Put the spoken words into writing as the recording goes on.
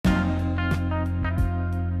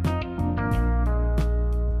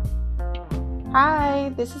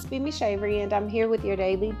Hi, this is Bimi Shavery, and I'm here with your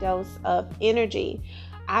daily dose of energy.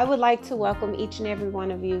 I would like to welcome each and every one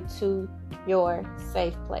of you to your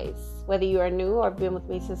safe place. Whether you are new or been with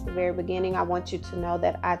me since the very beginning, I want you to know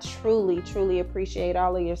that I truly appreciate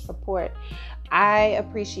all of your support. I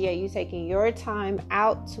appreciate you taking your time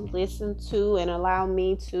out to listen to and allow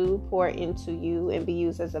me to pour into you and be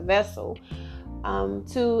used as a vessel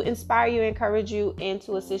to inspire you, encourage you, and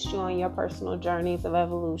to assist you on your personal journeys of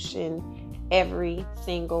evolution every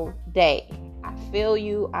single day. I feel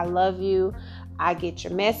you. I love you. I get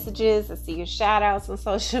your messages. I see your shout outs on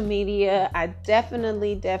social media. I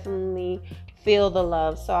definitely feel the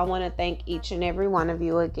love. So I want to thank each and every one of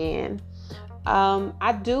you again.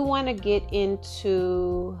 I do want to get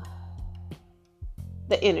into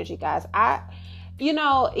the energy, guys.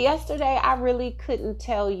 Yesterday I really couldn't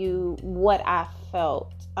tell you what I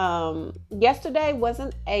felt. Yesterday I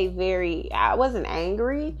wasn't angry,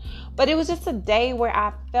 but it was just a day where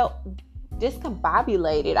I felt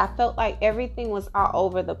discombobulated. I felt like everything was all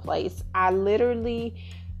over the place. I literally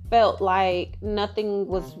felt like nothing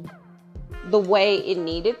was the way it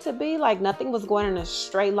needed to be. Like nothing was going in a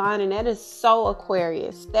straight line, and that is so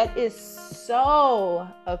Aquarius. That is so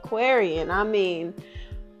Aquarian. I mean,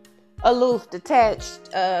 aloof, detached,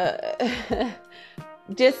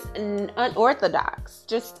 just unorthodox.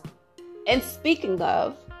 And speaking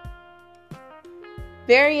of,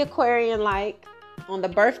 very Aquarian-like. On the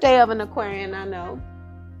birthday of an Aquarian, I know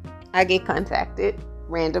I get contacted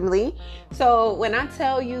randomly. So when I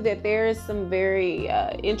tell you that there is some very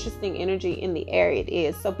interesting energy in the air, it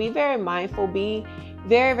is. So be very mindful, be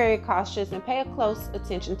very cautious, and pay a close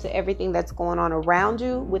attention to everything that's going on around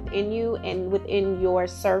you, and within your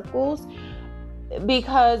circles,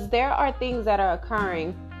 because there are things that are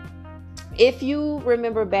occurring. If you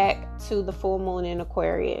remember back to the full moon in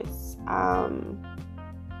Aquarius,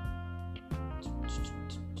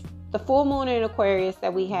 the full moon in Aquarius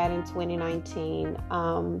that we had in 2019,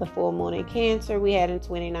 the full moon in Cancer we had in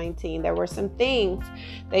 2019, there were some things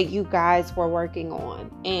that you guys were working on.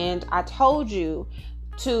 And I told you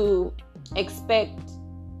to expect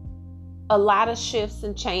a lot of shifts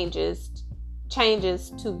and changes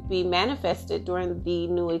to be manifested during the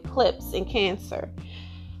new eclipse in Cancer.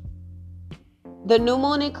 The new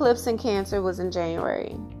moon eclipse in Cancer was in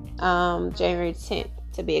January 10th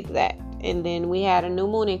to be exact. And then we had a new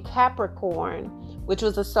moon in Capricorn, which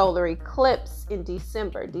was a solar eclipse in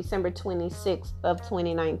December 26th of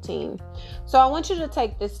 2019. So I want you to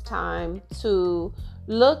take this time to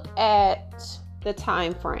look at the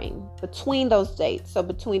time frame between those dates. So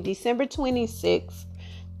between December 26th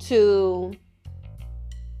to,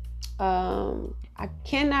 I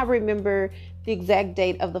cannot remember the exact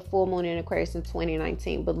date of the full moon in Aquarius in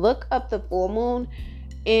 2019, but look up the full moon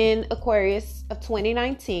in Aquarius of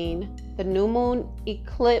 2019, the new moon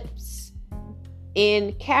eclipse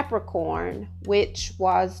in Capricorn, which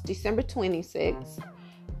was December 26th,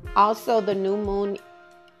 also the new moon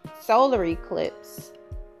solar eclipse.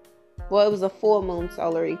 Well, it was a full moon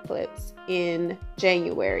solar eclipse in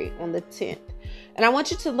January on the 10th. And I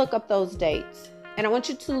want you to look up those dates. And I want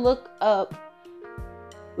you to look at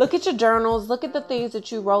your journals, look at the things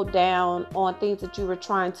that you wrote down on things that you were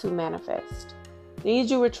trying to manifest,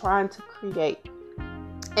 things you were trying to create,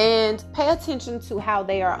 and pay attention to how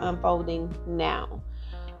they are unfolding now.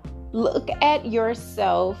 Look at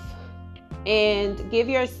yourself and give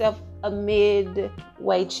yourself a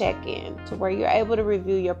midway check-in to where you're able to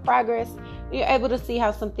review your progress. You're able to see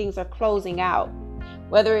how some things are closing out,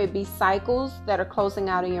 whether it be cycles that are closing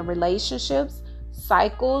out in your relationships,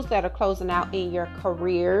 cycles that are closing out in your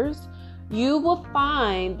careers. You will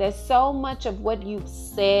find that so much of what you've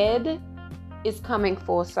said is coming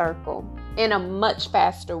full circle in a much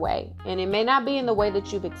faster way. And it may not be in the way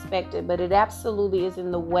that you've expected, but it absolutely is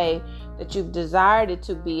in the way that you've desired it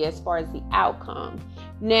to be as far as the outcome.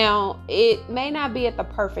 Now, it may not be at the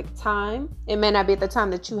perfect time. It may not be at the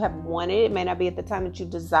time that you have wanted. It may not be at the time that you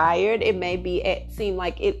desired. It may seem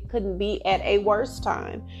like it couldn't be at a worse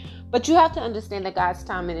time. But you have to understand that God's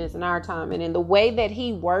timing isn't our time. And in the way that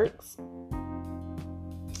He works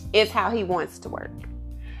is how He wants to work.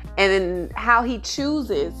 And then how He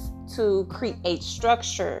chooses to create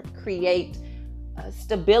structure, create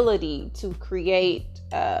stability, to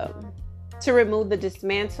remove the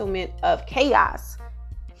dismantlement of chaos.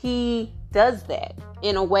 He does that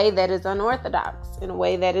in a way that is unorthodox, in a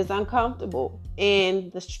way that is uncomfortable.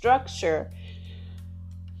 And the structure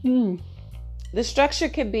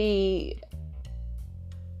could be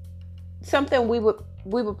something we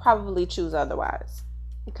would probably choose otherwise.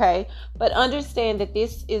 Okay, but understand that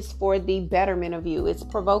this is for the betterment of you. It's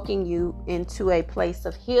provoking you into a place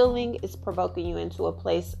of healing. It's provoking you into a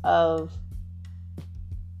place of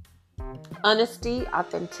honesty,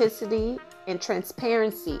 authenticity, and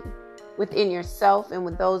transparency within yourself and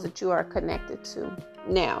with those that you are connected to.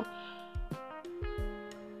 Now,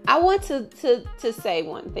 I want to say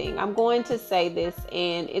one thing. I'm going to say this,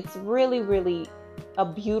 and it's really, really a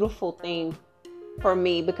beautiful thing for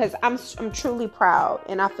me, because I'm truly proud,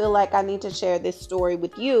 and I feel like I need to share this story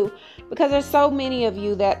with you, because there's so many of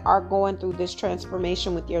you that are going through this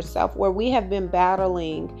transformation with yourself, where we have been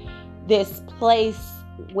battling this place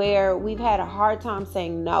where we've had a hard time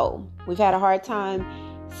saying no. We've had a hard time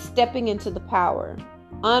stepping into the power,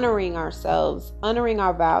 honoring ourselves, honoring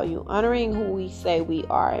our value, honoring who we say we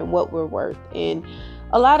are and what we're worth. And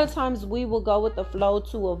a lot of times we will go with the flow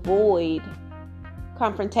to avoid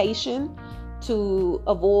confrontation, to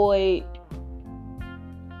avoid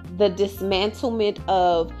the dismantlement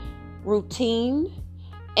of routine.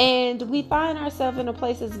 And we find ourselves in a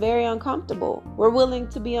place that's very uncomfortable. We're willing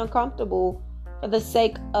to be uncomfortable for the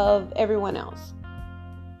sake of everyone else.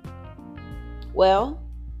 Well,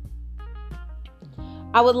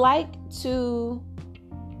 I would like to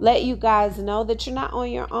let you guys know that you're not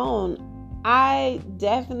on your own. I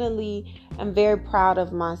definitely am very proud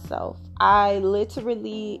of myself. I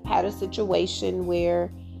literally had a situation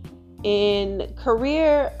where in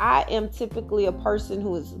career, I am typically a person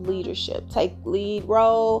who is leadership, take lead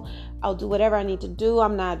role. I'll do whatever I need to do.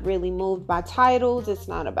 I'm not really moved by titles. It's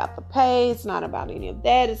not about the pay. It's not about any of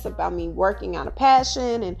that. It's about me working out of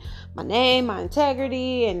passion and my name, my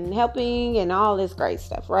integrity, and helping and all this great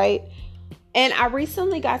stuff, right? And I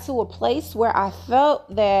recently got to a place where I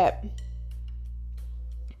felt that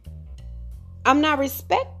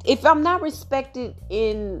if I'm not respected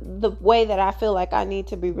in the way that I feel like I need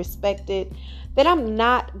to be respected, then I'm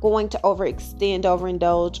not going to overextend,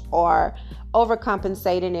 overindulge, or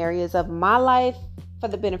overcompensate in areas of my life for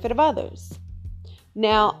the benefit of others.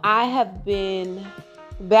 Now, I have been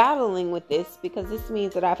battling with this because this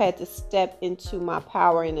means that I've had to step into my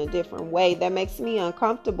power in a different way. That makes me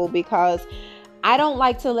uncomfortable because I don't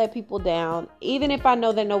like to let people down. Even if I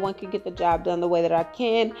know that no one can get the job done the way that I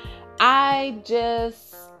can, I'll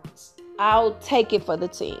take it for the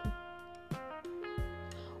team.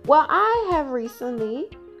 Well, I have recently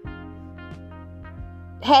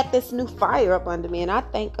had this new fire up under me, and I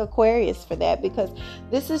thank Aquarius for that, because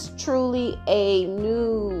this is truly a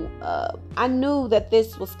new, I knew that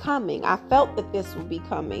this was coming. I felt that this would be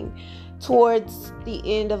coming towards the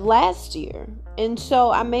end of last year. And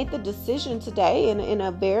so I made the decision today in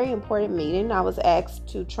a very important meeting. I was asked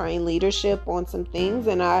to train leadership on some things,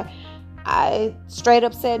 and I straight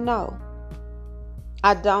up said no.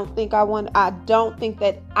 I don't think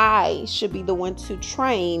that I should be the one to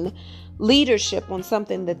train leadership on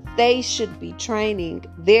something that they should be training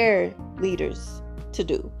their leaders to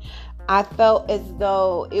do. I felt as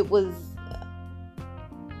though it was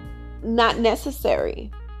not necessary.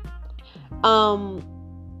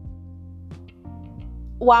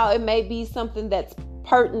 While it may be something that's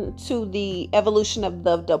pertinent to the evolution of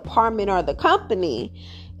the department or the company,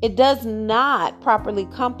 it does not properly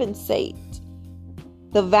compensate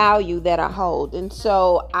the value that I hold. And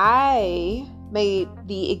so I made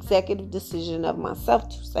the executive decision of myself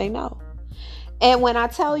to say no. And when I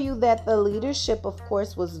tell you that the leadership, of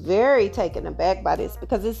course, was very taken aback by this,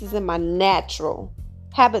 because this is in my natural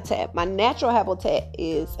habitat. My natural habitat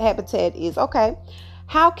is, okay,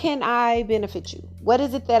 how can I benefit you? What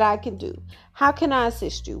is it that I can do? How can I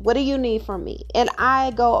assist you? What do you need from me? And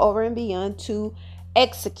I go over and beyond to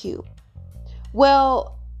execute.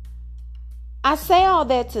 Well, I say all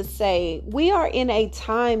that to say we are in a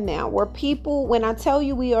time now where people, when I tell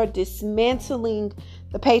you we are dismantling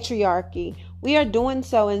the patriarchy, we are doing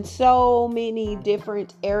so in so many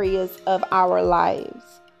different areas of our lives.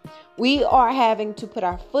 We are having to put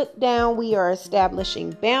our foot down. We are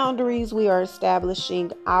establishing boundaries. We are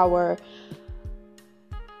establishing our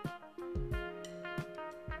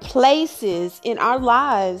places in our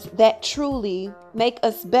lives that truly make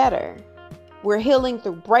us better. We're healing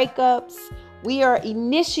through breakups. We are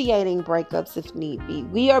initiating breakups if need be.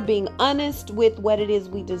 We are being honest with what it is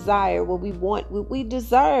we desire, what we want, what we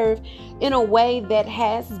deserve, in a way that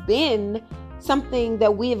has been something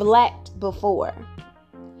that we have lacked before.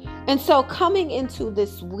 And so coming into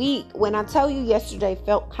this week, when I tell you yesterday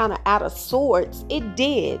felt kind of out of sorts, it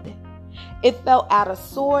did. It felt out of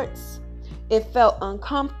sorts. It felt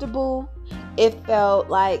uncomfortable. It felt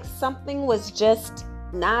like something was just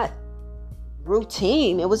not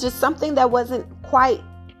routine. It was just something that wasn't quite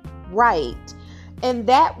right. And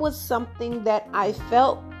that was something that I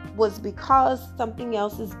felt was because something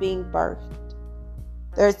else is being birthed.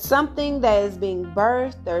 There's something that is being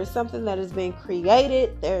birthed. There's something that is being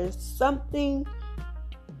created. There's something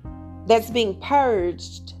that's being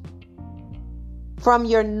purged from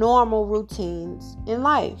your normal routines in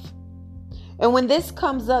life. And when this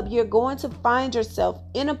comes up, you're going to find yourself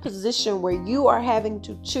in a position where you are having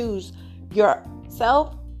to choose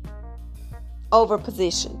yourself over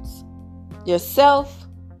positions, yourself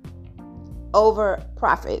over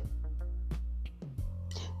profit.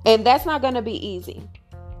 And that's not going to be easy.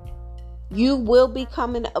 You will be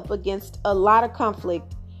coming up against a lot of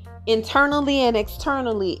conflict internally and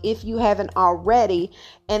externally if you haven't already.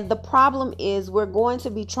 And the problem is we're going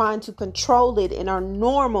to be trying to control it in our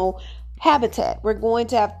normal habitat. We're going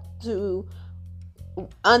to have to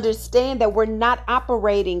understand that we're not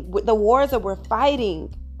operating. The wars that we're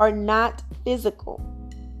fighting are not physical.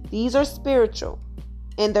 These are spiritual.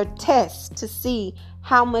 And they're tests to see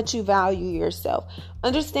how much you value yourself.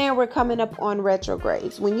 Understand we're coming up on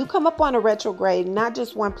retrogrades. When you come up on a retrograde, not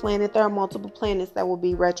just one planet, there are multiple planets that will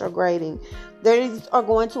be retrograding. These are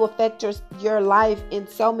going to affect your life in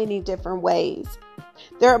so many different ways.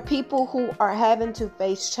 There are people who are having to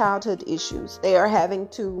face childhood issues. They are having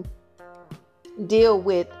to deal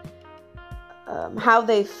with how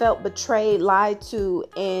they felt betrayed, lied to,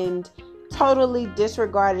 and totally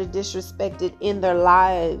disregarded, disrespected in their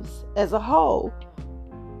lives as a whole.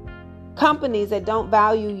 Companies that don't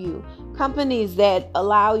value you, companies that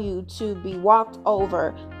allow you to be walked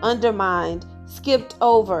over, undermined, skipped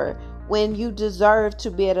over when you deserve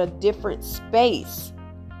to be at a different space.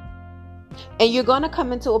 And you're going to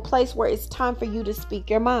come into a place where it's time for you to speak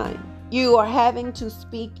your mind. You are having to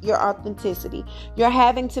speak your authenticity. You're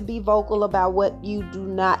having to be vocal about what you do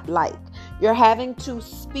not like. You're having to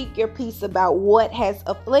speak your piece about what has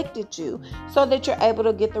afflicted you so that you're able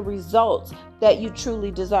to get the results that you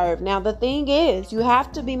truly deserve. Now, the thing is, you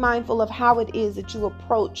have to be mindful of how it is that you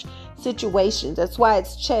approach situations. That's why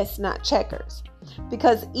it's chess, not checkers.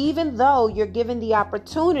 Because even though you're given the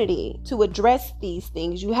opportunity to address these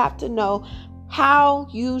things, you have to know how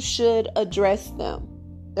you should address them.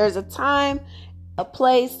 There's a time, a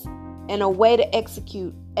place, and a way to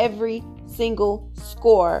execute every single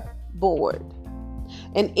scoreboard.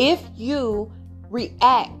 And if you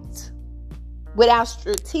react without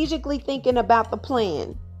strategically thinking about the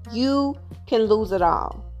plan, you can lose it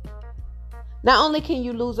all. Not only can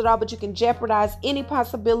you lose it all, but you can jeopardize any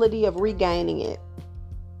possibility of regaining it.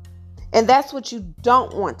 And that's what you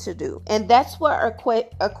don't want to do. And that's where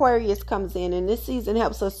Aquarius comes in. And this season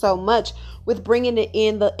helps us so much with bringing it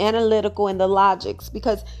in the analytical and the logics.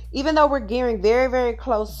 Because even though we're gearing very, very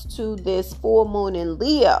close to this full moon in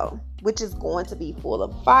Leo, which is going to be full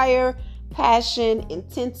of fire, passion,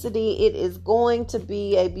 intensity, it is going to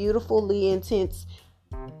be a beautifully intense,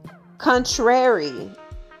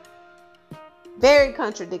 very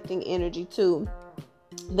contradicting energy too.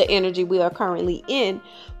 The energy we are currently in,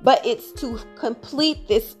 but it's to complete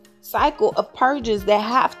this cycle of purges that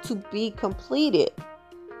have to be completed.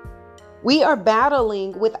 We are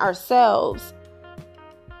battling with ourselves,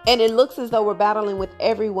 and it looks as though we're battling with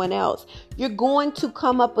everyone else. You're going to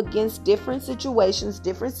come up against different situations,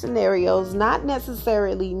 different scenarios, not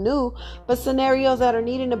necessarily new, but scenarios that are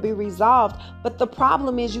needing to be resolved. But the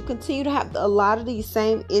problem is you continue to have a lot of these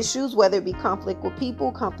same issues, whether it be conflict with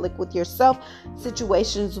people, conflict with yourself,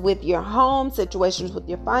 situations with your home, situations with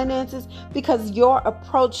your finances, because your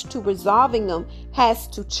approach to resolving them has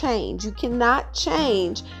to change. You cannot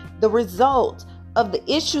change the result of the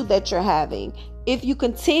issue that you're having if you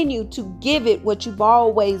continue to give it what you've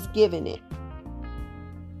always given it.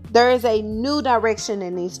 There is a new direction that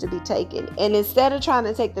needs to be taken. And instead of trying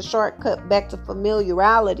to take the shortcut back to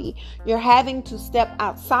familiarity, you're having to step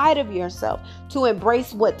outside of yourself to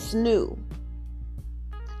embrace what's new.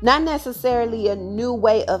 Not necessarily a new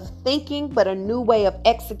way of thinking, but a new way of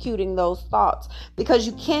executing those thoughts. Because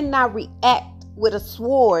you cannot react with a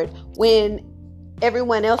sword when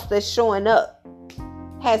everyone else that's showing up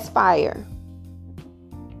has fire.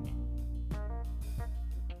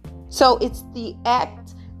 So it's the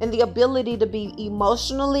act and the ability to be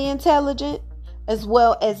emotionally intelligent as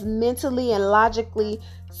well as mentally and logically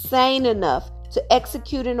sane enough to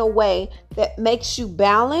execute in a way that makes you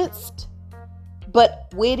balanced but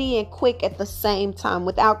witty and quick at the same time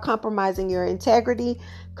without compromising your integrity,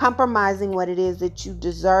 compromising what it is that you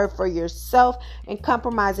deserve for yourself, and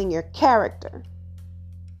compromising your character.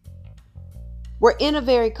 We're in a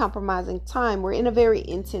very compromising time. We're in a very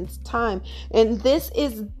intense time. And this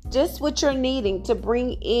is just what you're needing to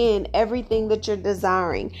bring in everything that you're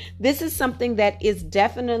desiring. This is something that is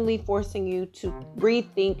definitely forcing you to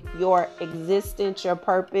rethink your existence, your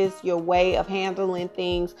purpose, your way of handling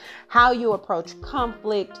things, how you approach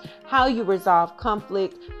conflict, how you resolve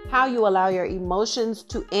conflict, how you allow your emotions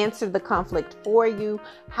to answer the conflict for you,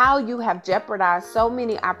 how you have jeopardized so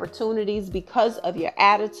many opportunities because of your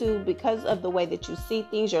attitude, because of the way that you see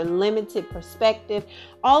things, your limited perspective.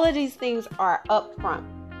 All of these things are up front,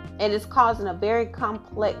 and it's causing a very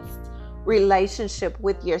complex relationship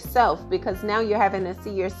with yourself, because now you're having to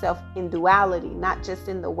see yourself in duality, not just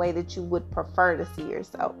in the way that you would prefer to see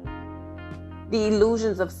yourself. The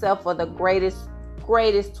illusions of self are the greatest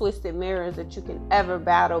twisted mirrors that you can ever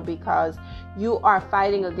battle, because you are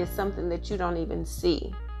fighting against something that you don't even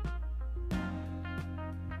see.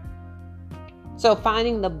 So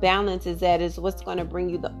finding the balance is what's going to bring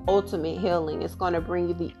you the ultimate healing. It's going to bring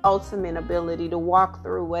you the ultimate ability to walk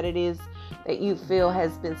through what it is that you feel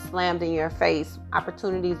has been slammed in your face,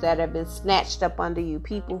 opportunities that have been snatched up under you,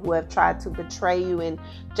 people who have tried to betray you and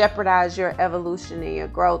jeopardize your evolution and your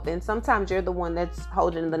growth. And sometimes you're the one that's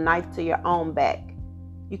holding the knife to your own back.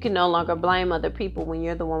 You can no longer blame other people when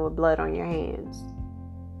you're the one with blood on your hands.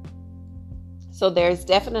 So there's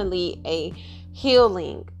definitely a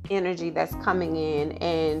healing energy that's coming in,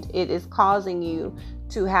 and it is causing you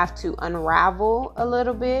to have to unravel a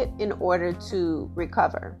little bit in order to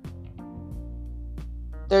recover.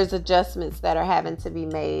 There's adjustments that are having to be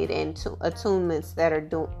made and attunements that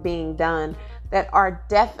are being done that are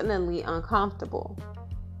definitely uncomfortable.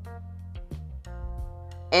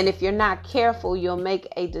 And if you're not careful, you'll make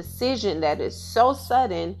a decision that is so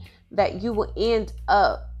sudden that you will end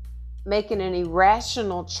up making an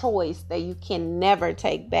irrational choice that you can never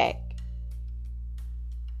take back.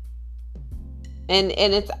 And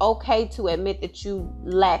it's okay to admit that you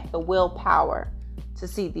lack the willpower to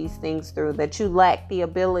see these things through, that you lack the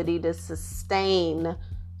ability to sustain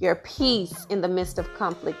your peace in the midst of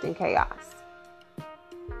conflict and chaos.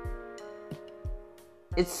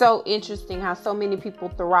 It's so interesting how so many people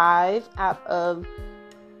thrive out of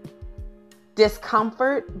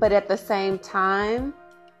discomfort, but at the same time,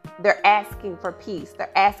 they're asking for peace.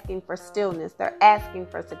 They're asking for stillness. They're asking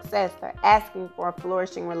for success. They're asking for a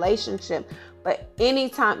flourishing relationship. But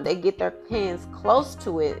anytime they get their hands close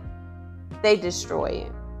to it, they destroy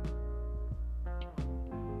it.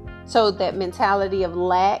 So that mentality of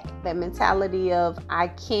lack, that mentality of I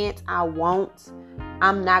can't, I won't,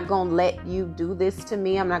 I'm not going to let you do this to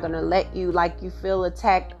me. I'm not going to let you, like, you feel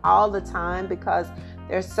attacked all the time because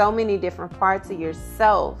there's so many different parts of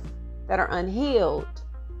yourself that are unhealed.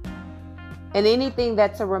 And anything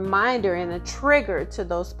that's a reminder and a trigger to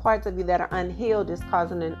those parts of you that are unhealed is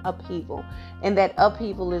causing an upheaval. And that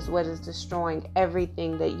upheaval is what is destroying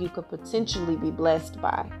everything that you could potentially be blessed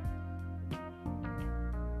by.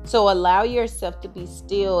 So allow yourself to be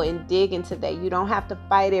still and dig into that. You don't have to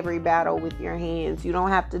fight every battle with your hands. You don't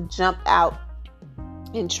have to jump out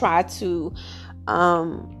and try to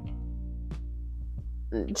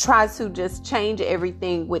just change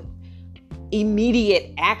everything with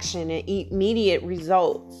immediate action and immediate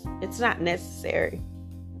results. It's not necessary.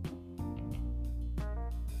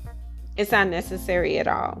 It's not necessary at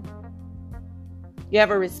all. You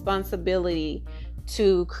have a responsibility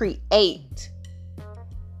to create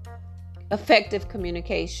effective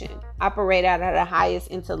communication. Operate out of the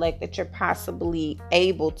highest intellect that you're possibly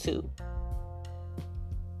able to.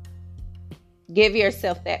 Give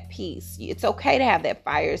yourself that peace. It's okay to have that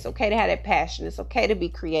fire. It's okay to have that passion. It's okay to be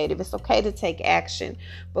creative. It's okay to take action.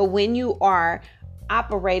 But when you are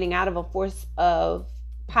operating out of a force of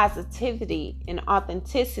positivity and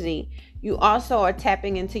authenticity, you also are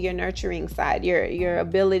tapping into your nurturing side, your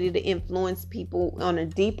ability to influence people on a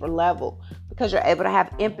deeper level, because you're able to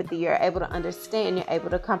have empathy, you're able to understand, you're able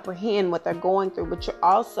to comprehend what they're going through, but you're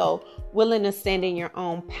also willing to stand in your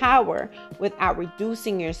own power without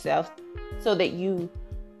reducing yourself so that you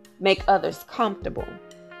make others comfortable.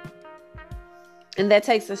 And that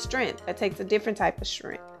takes a strength. That takes a different type of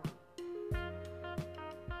strength.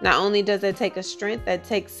 Not only does it take a strength, that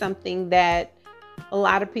takes something that a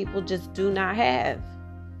lot of people just do not have.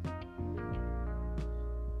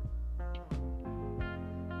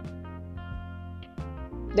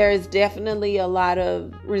 There is definitely a lot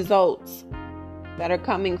of results that are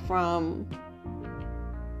coming from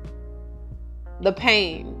the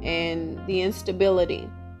pain and the instability.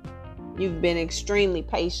 You've been extremely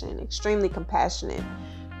patient, extremely compassionate.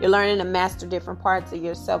 You're learning to master different parts of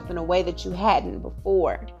yourself in a way that you hadn't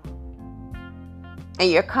before. And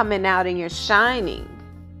you're coming out and you're shining.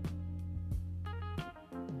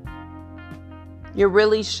 You're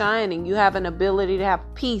really shining. You have an ability to have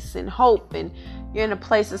peace and hope, and you're in a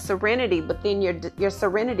place of serenity, but then your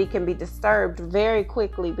serenity can be disturbed very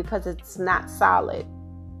quickly because it's not solid.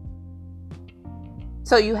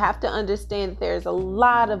 So you have to understand there's a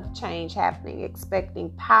lot of change happening, expecting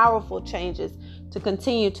powerful changes to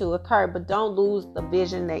continue to occur, but don't lose the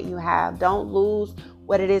vision that you have. Don't lose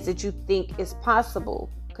what it is that you think is possible.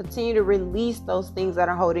 Continue to release those things that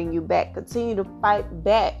are holding you back. Continue to fight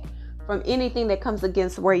back from anything that comes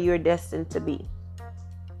against where you're destined to be.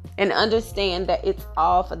 And understand that it's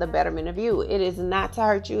all for the betterment of you. It is not to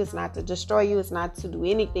hurt you. It's not to destroy you. It's not to do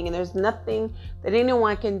anything. And there's nothing that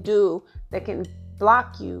anyone can do that can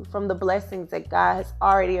block you from the blessings that God has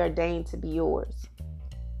already ordained to be yours.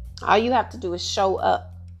 All you have to do is show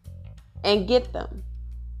up and get them.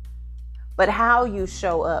 But how you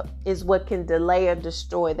show up is what can delay or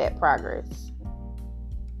destroy that progress.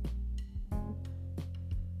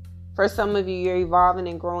 For some of you, you're evolving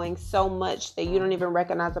and growing so much that you don't even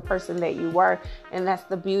recognize the person that you were. And that's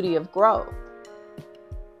the beauty of growth.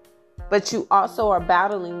 But you also are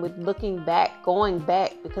battling with looking back, going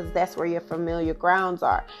back, because that's where your familiar grounds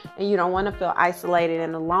are. And you don't want to feel isolated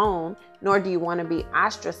and alone, nor do you want to be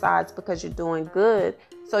ostracized because you're doing good.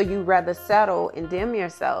 So you rather settle and dim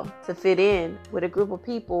yourself to fit in with a group of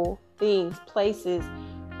people, things, places,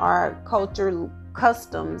 or culture,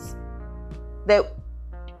 customs that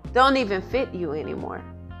don't even fit you anymore.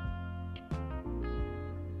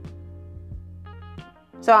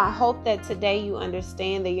 So I hope that today you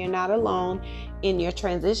understand that you're not alone in your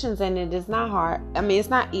transitions, and it is not hard. I mean, it's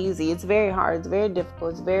not easy. It's very hard. It's very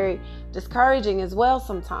difficult. It's very discouraging as well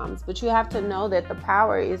sometimes. But you have to know that the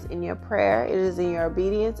power is in your prayer. It is in your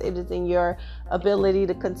obedience. It is in your ability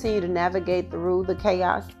to continue to navigate through the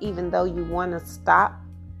chaos, even though you want to stop.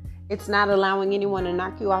 It's not allowing anyone to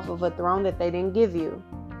knock you off of a throne that they didn't give you.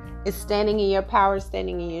 It's standing in your power,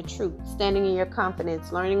 standing in your truth, standing in your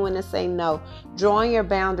confidence, learning when to say no, drawing your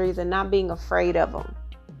boundaries and not being afraid of them.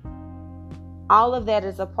 All of that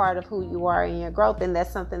is a part of who you are in your growth. And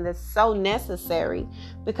that's something that's so necessary,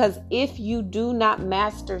 because if you do not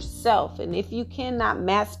master self, and if you cannot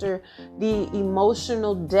master the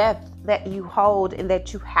emotional depth that you hold and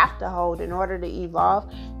that you have to hold in order to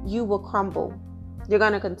evolve, you will crumble. You're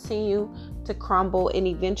going to continue to crumble, and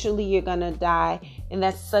eventually you're going to die. And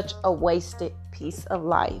that's such a wasted piece of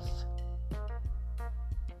life.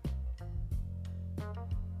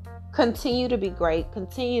 Continue to be great.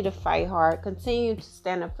 Continue to fight hard. Continue to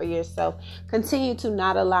stand up for yourself. Continue to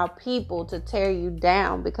not allow people to tear you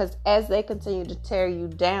down, because as they continue to tear you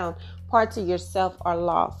down, parts of yourself are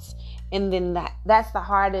lost. And then that's the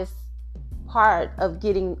hardest part of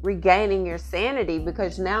regaining your sanity,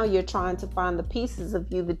 because now you're trying to find the pieces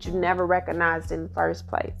of you that you never recognized in the first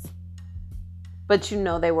place. But you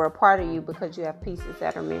know they were a part of you because you have pieces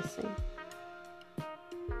that are missing.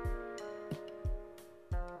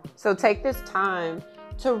 So take this time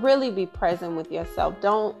to really be present with yourself.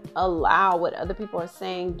 Don't allow what other people are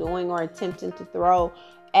saying, doing, or attempting to throw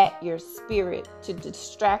at your spirit to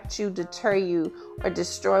distract you, deter you, or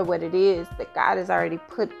destroy what it is that God has already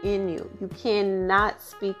put in you. You cannot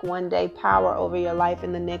speak one day power over your life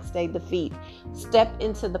and the next day defeat. Step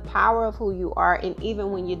into the power of who you are, and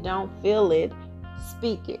even when you don't feel it,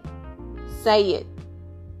 speak it. Say it.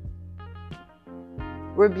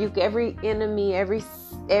 Rebuke every enemy, every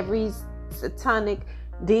satanic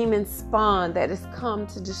demon spawn that has come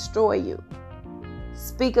to destroy you.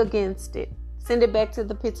 Speak against it. Send it back to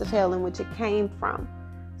the pits of hell in which it came from,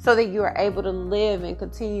 so that you are able to live and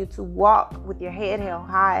continue to walk with your head held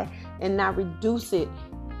high and not reduce it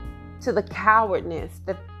to the cowardness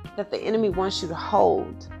that the enemy wants you to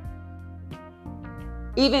hold,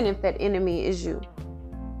 even if that enemy is you.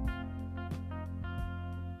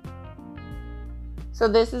 So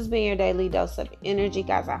this has been your daily dose of energy,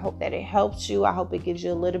 guys. I hope that it helps you. I hope it gives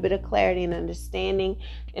you a little bit of clarity and understanding.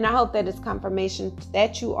 And I hope that it's confirmation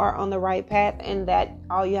that you are on the right path, and that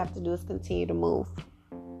all you have to do is continue to move.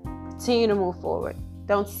 Continue to move forward.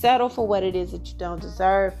 Don't settle for what it is that you don't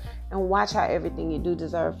deserve, and watch how everything you do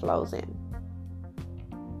deserve flows in.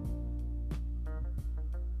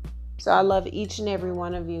 So I love each and every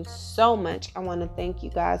one of you so much. I want to thank you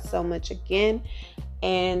guys so much again.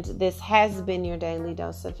 And this has been your daily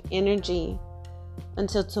dose of energy.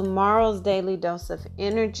 Until tomorrow's daily dose of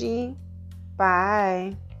energy.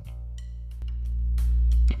 Bye.